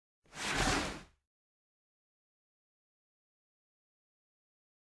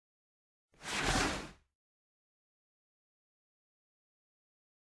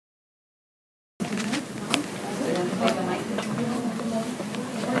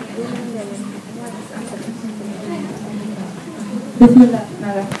Bismillah.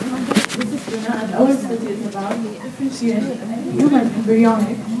 This is Dona, and our study is about differentiation in human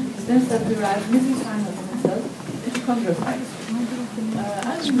embryonic stem cell derived mesenchymal cells into chondrocytes.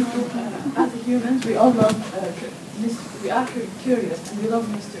 As you know, as humans, we all love we are curious and we love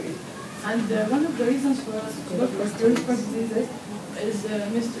mystery. And one of the reasons for us to look for diseases is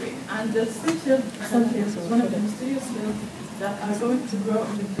mystery. And the stem cell is one of the mysterious cells that are going to grow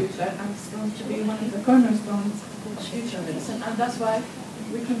in the future, and it's going to be one of the cornerstones of future medicine. And that's why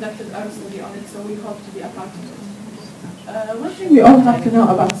we conducted our study on it, so we hope to be a part of it. One thing we all have to know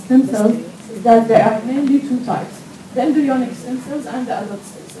about stem cells is that there are mainly two types: the embryonic stem cells and the adult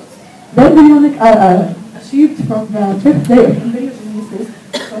stem cells. The embryonic are achieved from the fifth day of embryogenesis,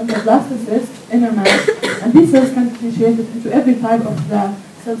 from the blastocyst, inner mass, and these cells can differentiate into every type of the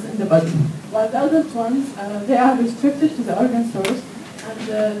cells in the body. While the adult ones, they are restricted to the organ source,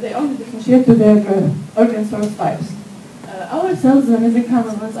 and they only differentiate to their organ source types. Our cells, the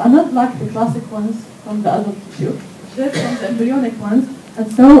mesenchymal ones, are not like the classic ones from the adult tissue. They're from the embryonic ones, and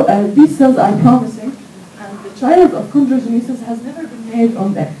so these cells are promising, and the trials of chondrogenesis has never been made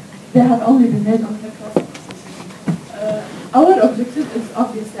on them. They have only been made on the classic ones. Our objective is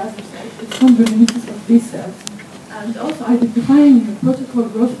obviously, as I said, is chondrogenesis of these cells, and also identifying the protocol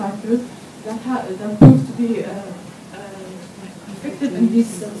growth factors that prove to be effective in these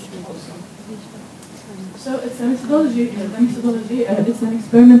cells also. So it's a methodology, it's an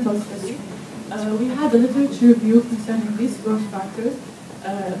experimental study. We had a literature review concerning these growth factors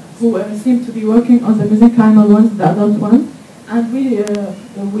who seem to be working on the mesenchymal ones, the adult ones, and we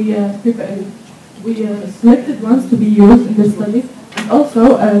selected ones to be used in this study, and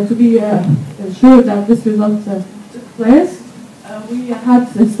also to be sure that this result took place. We had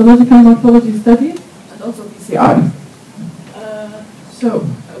histological morphology study and also PCR. So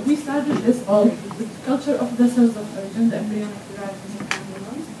we started this all with culture of the cells of origin, the embryonic derived mesenchymal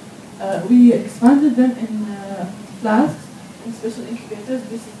ones. We expanded them in flasks, in special incubators.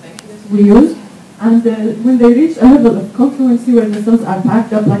 This is the incubator we use. And when they reach a level of confluency where the cells are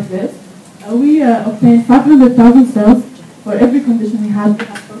packed up like this, we obtained 500,000 cells for every condition we had. We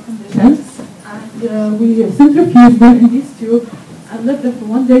had 4 conditions. And we centrifuged them in these tubes and left them for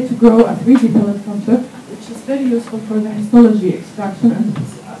 1 day to grow a 3D pellet culture, which is very useful for the histology extraction and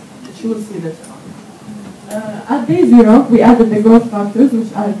PCR, which you will see later on. At day 0, we added the growth factors,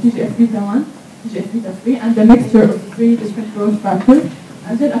 which are TGF-beta1, TGF-beta3, and the mixture of 3 different growth factors,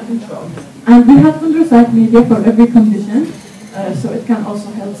 and then a control. And we have chondrocyte media for every condition, so it can also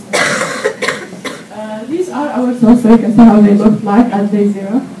help. These are our cells, so you can see how they look like at day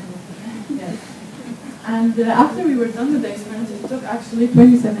 0. Yes. And after we were done with the experiment, it took actually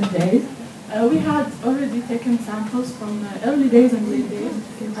 27 days. We had already taken samples from early days and late days,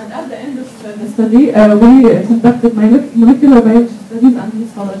 and at the end of the study, we conducted molecular biology studies and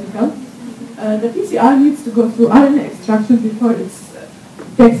histological. The PCR needs to go through RNA extraction before it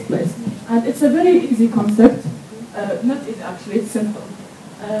takes place, and it's a very easy concept. Not easy, actually, it's simple.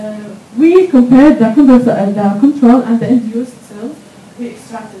 We compared the control and the induced cells. We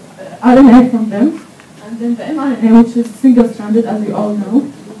extracted RNA from them, and then the mRNA, which is single-stranded, as you all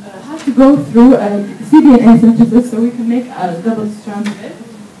know, has to go through cDNA synthesis, so we can make a double strand of it.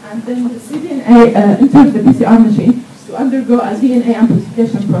 And then the cDNA enters the PCR machine to undergo a DNA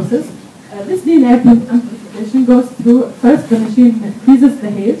amplification process. This DNA amplification goes through, first the machine increases the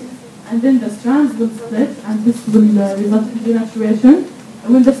height, and then the strands will split, and this will result in denaturation.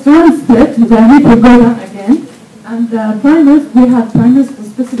 When the strands split, the height will go down again. And primers, we had primers for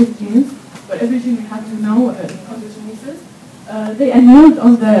specific genes. For every gene we had to know chondrogenesis. They annulled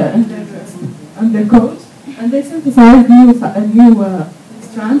on their codes, and they synthesized new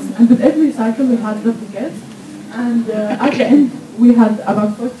strands. And with every cycle, we had duplicates. And at the end, we had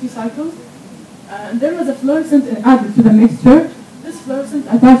about 40 cycles. And there was a fluorescent added to the mixture. This fluorescent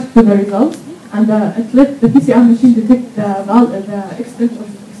attached to the results, and it let the PCR machine detect the extent of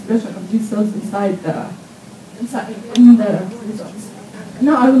expression of these cells in the results.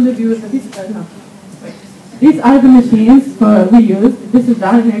 Now I will leave you with the PCR. These are the machines we use. This is the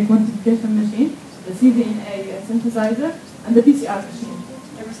RNA quantification machine, the cDNA synthesizer, and the PCR machine.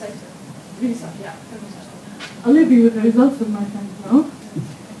 I'll leave you with the results of my friend now.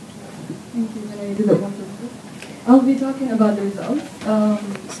 Thank you. I did it wonderful. I'll be talking about the results.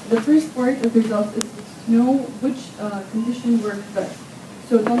 The first part of the results is to know which condition works best.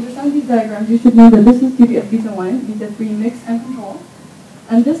 So to understand these diagrams, you should know that this is TGF-beta1, beta3 mix and control.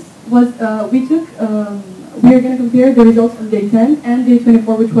 And this was, we are going to compare the results on day 10 and day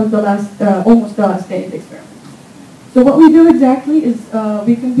 24, which was the last, almost the last day in the experiment. So what we do exactly is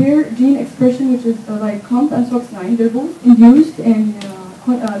we compare gene expression, which is like COMP and SOX9. They're both induced in,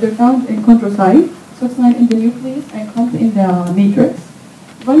 they're found in chondrocyte, SOX9 in the nucleus and COMP in the matrix.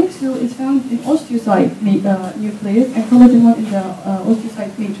 Runix2 is found in osteocyte nucleus and collagen1 in the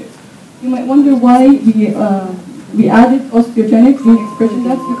osteocyte matrix. You might wonder why we added osteogenic gene expression.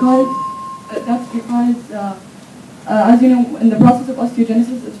 That's because as you know, in the process of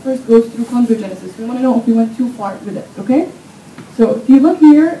osteogenesis, it first goes through chondrogenesis. We want to know if we went too far with it, okay? So if you look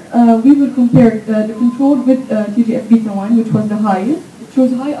here, we will compare the control with TGF-beta1, which was the highest. It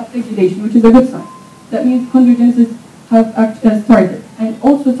shows high upregulation, which is a good sign. That means chondrogenesis have started. And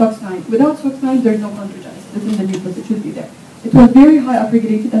also SOX9. Without SOX9, there's no chondrogenesis. It's in the nucleus, it should be there. It was very high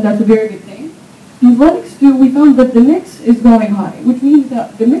upregulated, and that's a very good thing. In Runix2, we found that the mix is going high, which means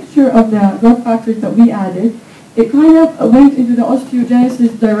that the mixture of the growth factors that we added, it kind of went into the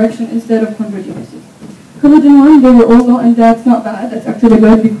osteogenesis direction instead of chondrogenesis. Collagen1, they were all low, and that's not bad. That's actually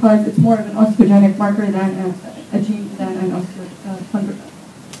good because it's more of an osteogenic marker than a gene than an chondrogen.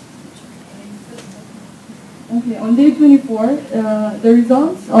 Okay, on day 24, the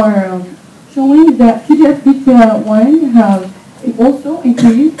results are showing that TGF-beta1 have also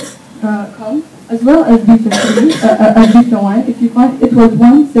increased COMP as well as beta1. If you find it was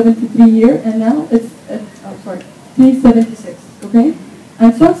 173 here, and now it's 376. Okay,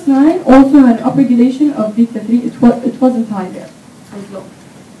 and SOX9 also had an upregulation of beta3. It wasn't high there as well.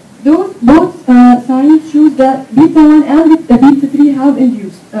 Those both signs show that beta1 and beta3 have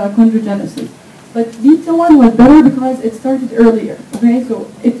induced chondrogenesis. But beta1 was better because it started earlier. Okay, so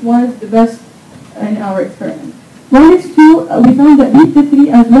it was the best in our experiment. Runix2, we found that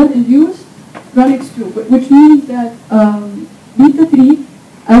beta3 as well induced Runix2, which means that beta3,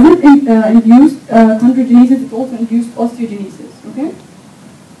 as it induced chondrogenesis, it also induced osteogenesis. Okay?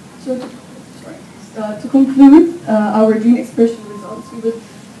 So, to conclude our gene expression results,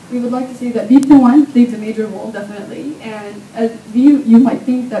 we would like to say that beta1 plays a major role, definitely, and as you might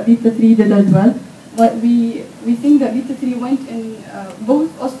think that beta3 did as well, but we think that beta3 went in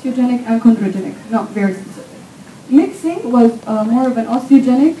both osteogenic and chondrogenic, not very specific. Mixing was more of an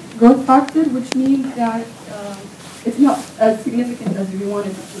osteogenic growth factor, which means that it's not as significant as we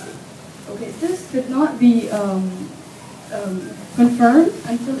wanted it to be. Okay, this could not be confirmed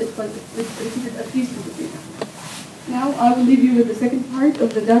until it was repeated at least 2 to 3 times. Now I will leave you with the second part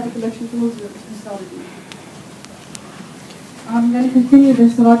of the data collection tools with histology. I'm going to continue the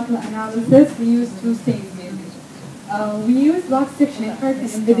histological analysis. We use 2 stains here. We use box section and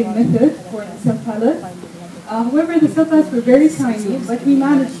carcass embedding method for the cell pellets. However, the cell pellets were very tiny, but we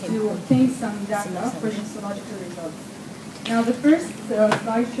managed to obtain some data for the histological results. Now the first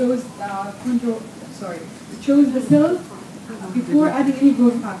slide shows the cells before adding any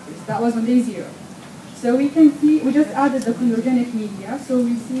growth factors. That was on day 0. So we can see, we just added the chondrogenic media, so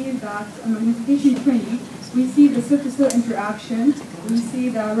we see that on magnification 20, we see the cell-to-cell interaction, we see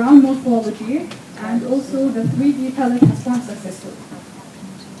the round morphology, and also the 3D pellet has formed successfully.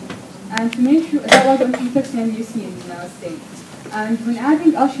 And to make sure, that was on context and leucine stain. And when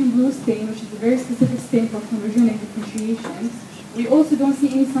adding Alshian blue stain, which is a very specific stain for chondrogenic differentiation, we also don't see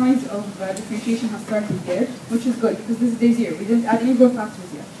any signs of differentiation has started yet, which is good because this is day 0. We didn't add any growth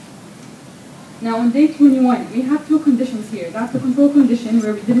factors yet. Now on day 21, we have 2 conditions here. That's the control condition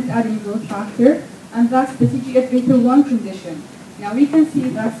where we didn't add any growth factor, and that's the TGF-beta1 condition. Now we can see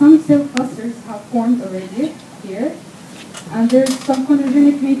that some cell clusters have formed already here, and there's some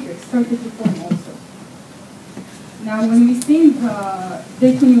chondrogenic matrix started to form also. Now when we stain the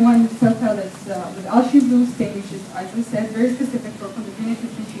day 21 cell pellets with Alshian blue stain, which is, as we said, very specific for chondrogenic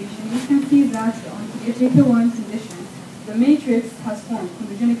differentiation, we can see that on TGF-beta1 condition, the matrix has formed,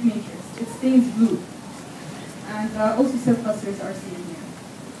 chondrogenic matrix. It stains blue. And also cell clusters are seen here.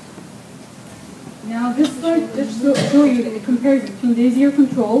 Now this slide just show you the comparison between day 0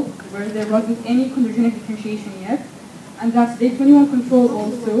 control, where there wasn't any chondrogenic differentiation yet, and that's day 21 control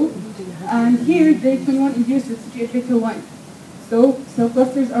also. And here, day 21 induced with TGF-beta1. So cell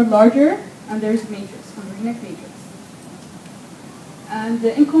clusters are larger, and there's matrix, chondrogenic matrix. And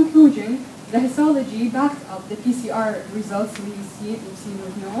in conclusion, the histology backed up the PCR results we've seen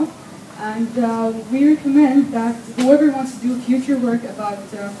with Nouf. And we recommend that whoever wants to do future work about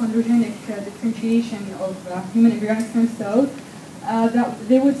chondrogenic differentiation of human embryonic stem cells, that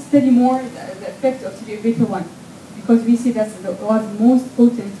they would study more the effect of TGF-beta1, because we see that was the most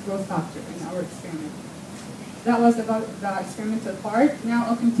potent growth factor in our experiment. That was about the experimental part. Now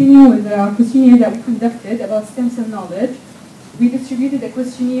I'll continue with the questionnaire that we conducted about stem cell knowledge. We distributed a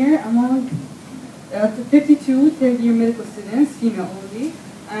questionnaire among 52 third-year medical students, female only,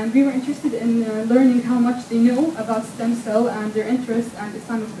 And we were interested in learning how much they know about stem cell and their interests and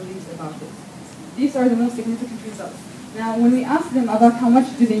Islamic beliefs about it. These are the most significant results. Now, when we asked them about how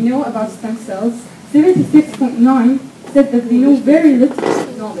much do they know about stem cells, 76.9 said that they know very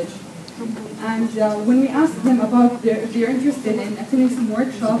little knowledge. And when we asked them about if they're interested in attending some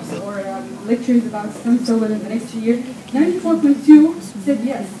workshops or lectures about stem cell within the next year, 94.2 said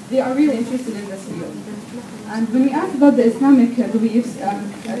yes, they are really interested in this field. And when we asked about the Islamic beliefs,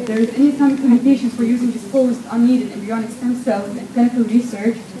 if there is any Islamic limitations for using disposed, unneeded embryonic stem cells in clinical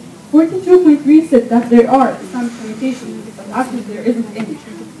research, 42.3 said that there are Islamic limitations, but actually there isn't any.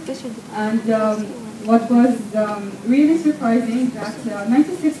 And what was really surprising that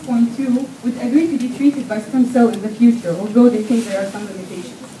 96.2 would agree to be treated by stem cell in the future, although they think there are some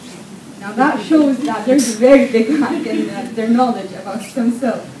limitations. Now that shows that there's a very big lack in their knowledge about stem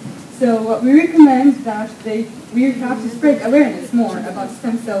cell. So we recommend that we have to spread awareness more about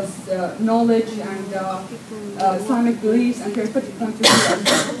stem cells knowledge and Islamic beliefs and therapeutic point of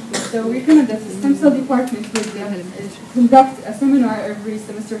view. So we recommend that the stem cell department would conduct a seminar every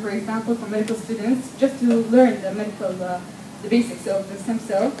semester, for example, for medical students, just to learn the basics of the stem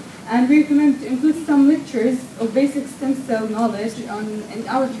cell. And we recommend to include some lectures of basic stem cell knowledge in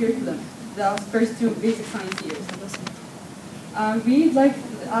our curriculum, the first 2 basic science years. We'd like to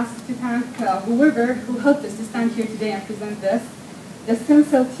ask to thank whoever who helped us to stand here today and present this. The stem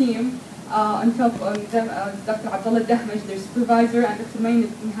cell team, on top of them, Dr. Abdullah Dahmaj, their supervisor, and Dr.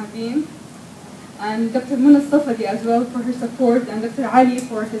 Maynard Muhabin, and Dr. Muna Safadi as well for her support, and Dr. Ali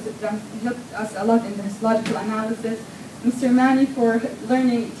for helped us a lot in the histological analysis, Mr. Mani for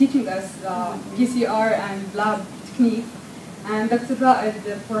teaching us PCR and lab technique, and Dr.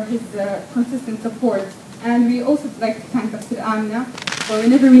 Ra'id for his consistent support. And we also like to thank Dr. Amna for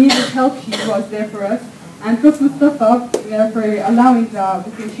whenever we needed help, she was there for us. And Prof. Mustafa for allowing the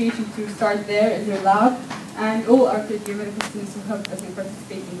differentiation to start there in their lab. And all our third-year medical students who helped us in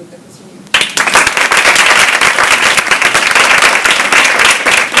participating with the questionnaire.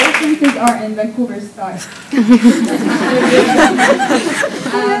 All cases are in Vancouver style.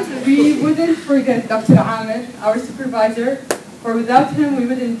 And we wouldn't forget Dr. Amer, our supervisor, for without him we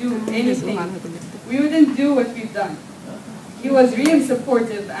wouldn't do anything. We wouldn't do what we've done. He was really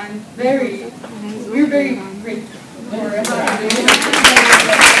supportive and we're very grateful for him.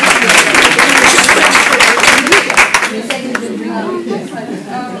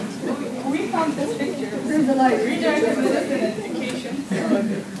 We found this picture from the library. Redirected medicine education.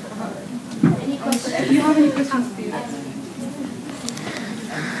 Any questions? If you have any questions, please.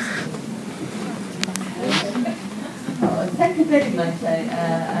 Thank you very much. I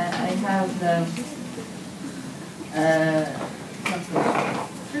have some questions.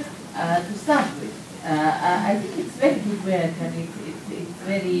 To start with, I think it's very good work and it's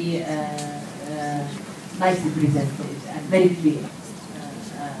very nicely presented and very clear.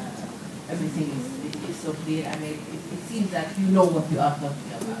 Everything is so clear. I mean, it seems that you know what you are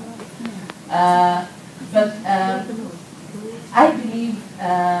talking about. But I believe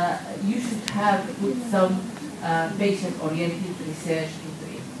you should have put some patient-oriented research into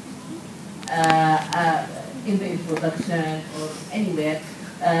it. In the introduction or anywhere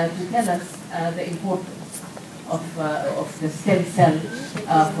to tell us the importance of the stem cell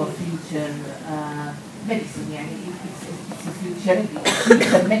for future medicine. It's a future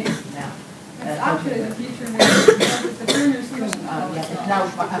medicine now. It's actually the future medicine. It's the cornerstone.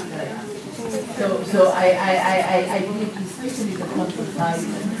 So I believe especially the chondrocytes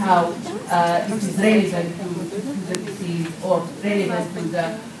and how it is relevant to the disease or relevant to the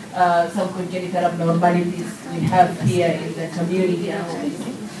some congenital abnormalities we have here in the community and all this.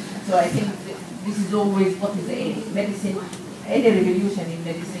 So I think this is always what is the aim. Medicine, any revolution in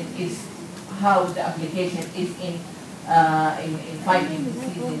medicine is how the application is in fighting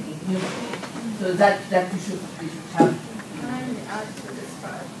disease in humans. So that we should have. Can I add to this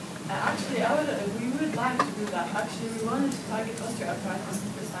part? Actually, we would like to do that. Actually, we wanted to target osteoarthritis to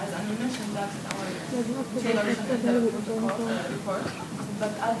precise, and we mentioned that in our protocol report.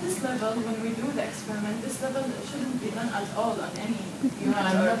 But at this level, when we do the experiment, this level shouldn't be done at all on any human.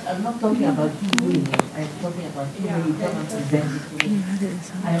 I'm not talking about you doing it. I'm talking about you when you come and present it to me.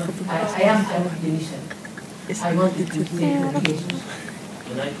 I am a clinician. I wanted to say medication.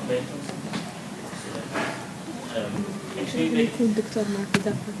 Can I comment on something? Actually,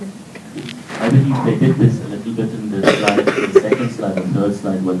 I believe they did this a little bit in the slide, the second slide and third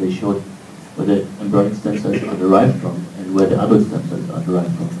slide, where they showed where the embryonic stem cells are derived from and where the adult stem cells are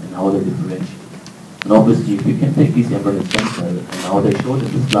derived from and how they differentiate. And obviously, if you can take these embryonic stem cells and how they showed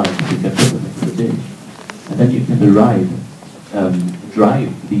in the slide, you can put them into the dish. And then you can derive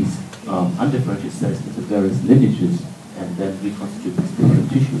drive these undifferentiated cells into various lineages and then reconstitute these different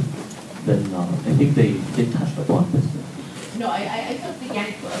tissues, then I think they touched upon this. No, I don't think to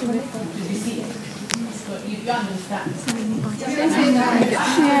disease. So you understand. It's you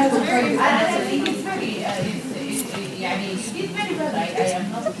did very well. I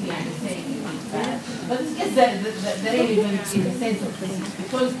am not clearly saying you did bad. But it's just the relevant in the sense of disease,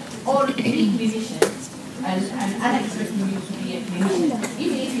 because all any clinicians and I'm expecting you to be a clinician,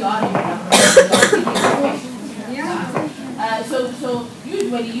 even if you are in a so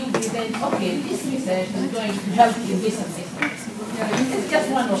usually you present, okay, this research is going to help in this and this. It's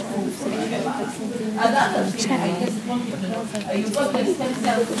just one of those. The other thing I just wanted to know, you got the stem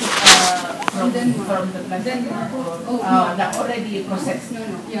cells from the placenta that already processed? No.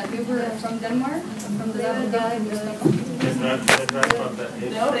 Yeah, they were from Denmark, from the lab.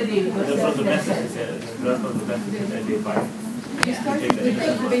 They already processed.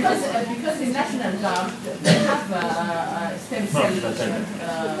 Because in national lab they have stem cells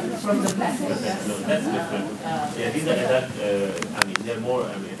from the placenta. No, that's different. Yeah, these are adult. I mean, they're more.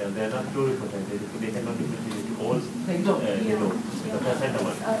 I mean, they're not pluripotent. They cannot be differentiated to all. They don't. The placenta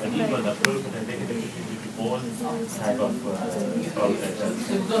one. And these ones are pluripotent. They can be differentiated to all type of cells.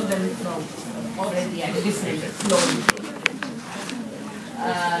 So you got them from already at different flow.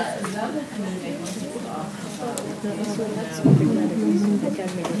 The other thing I wanted to ask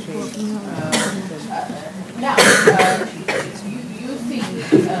now, you think,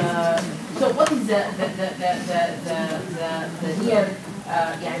 so what is the real,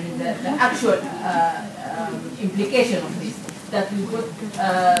 the actual implication of this? That we put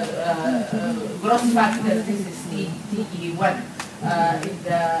growth factor, this is TE1,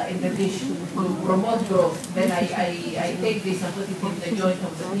 in the dish to promote growth, then I take this and put it in the joint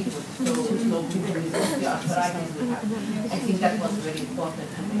of the people, so people with osteoarthritis will have. I think that was very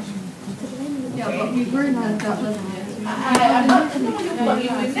important to mention. Yeah, but we weren't at that level yet. I'm not, you will never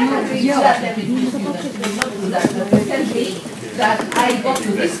reach that level with students, we will not do that, but recently that I got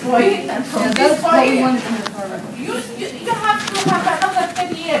to this point, and from this point, you have to have another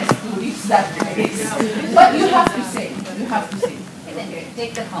 10 years to reach that place. But you have to say.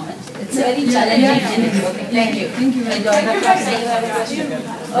 Take the comment. It's very challenging. Okay, thank you. Thank you. You have a question?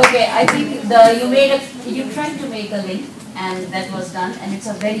 Okay, I think you tried to make a link, and that was done, and it's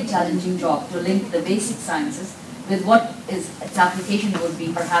a very challenging job to link the basic sciences with what its application would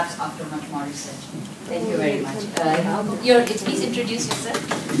be perhaps after much more research. Thank you very much. Please introduce yourself.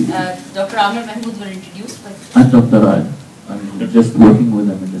 Dr. Amer Mahmood will introduce. I'm Dr. Riyadh. I'm just working with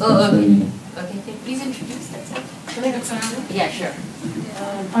them in this okay, please introduce. That's it. Yeah, sure.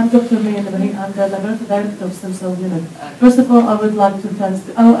 I'm Dr. Mesenchymal-like. I'm the Laboratory Director of Stem Cell Unit. First of all, I would like to thank,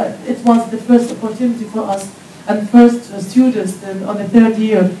 it was the first opportunity for us and first students on the third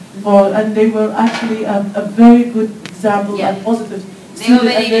year, and they were actually a very good example and positive students. They were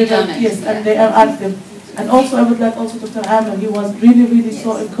very determined. Yes, and they are active. And also, I would like also Dr. Amer, he was really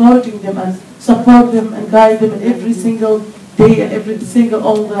so encouraging them and support them and guide them in every single day and every single,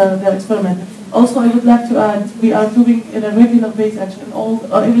 all their experiment. Also, I would like to add, we are doing in a regular basis, actually,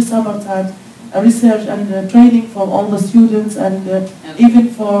 every summertime, research and training for all the students and even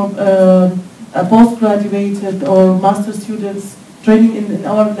for postgraduated or master students training in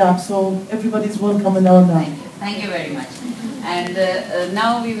our lab. So everybody is welcome in our lab. Thank you very much. And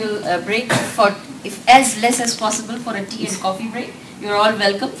now we will break for, if as less as possible, for a tea and coffee break. You're all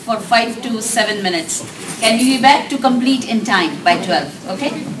welcome for 5 to 7 minutes. Can you be back to complete in time by 12?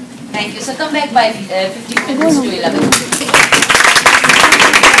 Okay? Thank you. So come back by 15 minutes to 11.